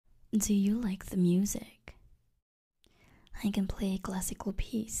Do you like the music? I can play a classical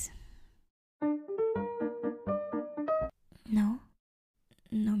piece. No?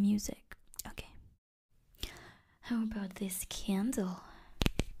 No music. Okay. How about this candle?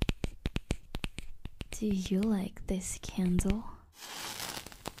 Do you like this candle?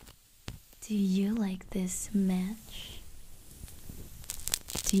 Do you like this match?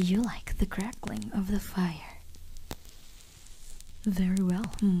 Do you like the crackling of the fire? Very well,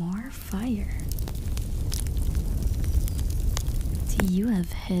 more fire. Do you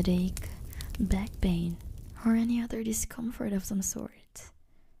have headache, back pain, or any other discomfort of some sort?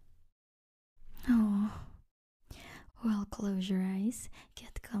 Oh, well, close your eyes,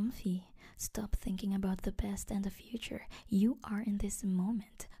 get comfy, stop thinking about the past and the future. You are in this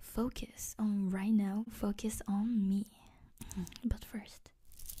moment. Focus on right now, focus on me. But first,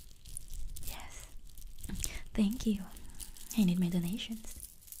 yes, thank you. I need my donations.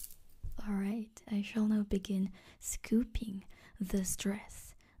 Alright, I shall now begin scooping the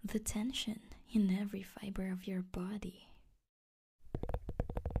stress, the tension in every fiber of your body.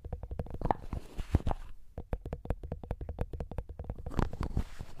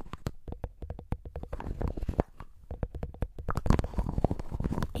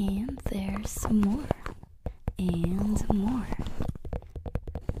 And there's more, and more,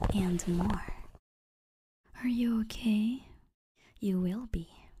 and more. Are you okay? You will be.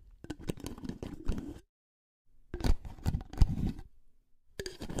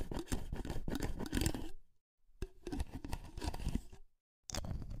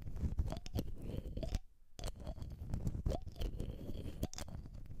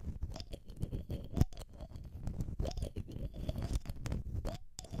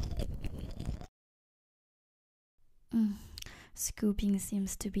 Scooping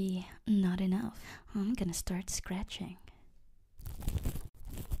seems to be not enough. I'm gonna start scratching.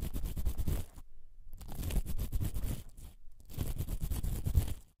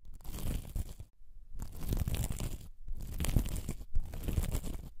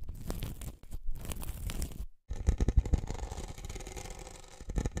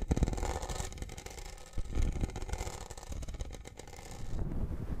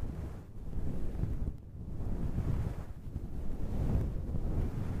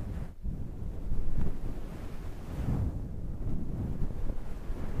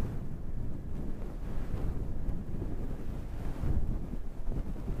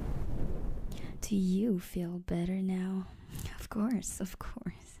 Do you feel better now? Of course, of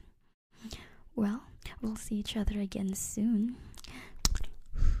course. Well, we'll see each other again soon.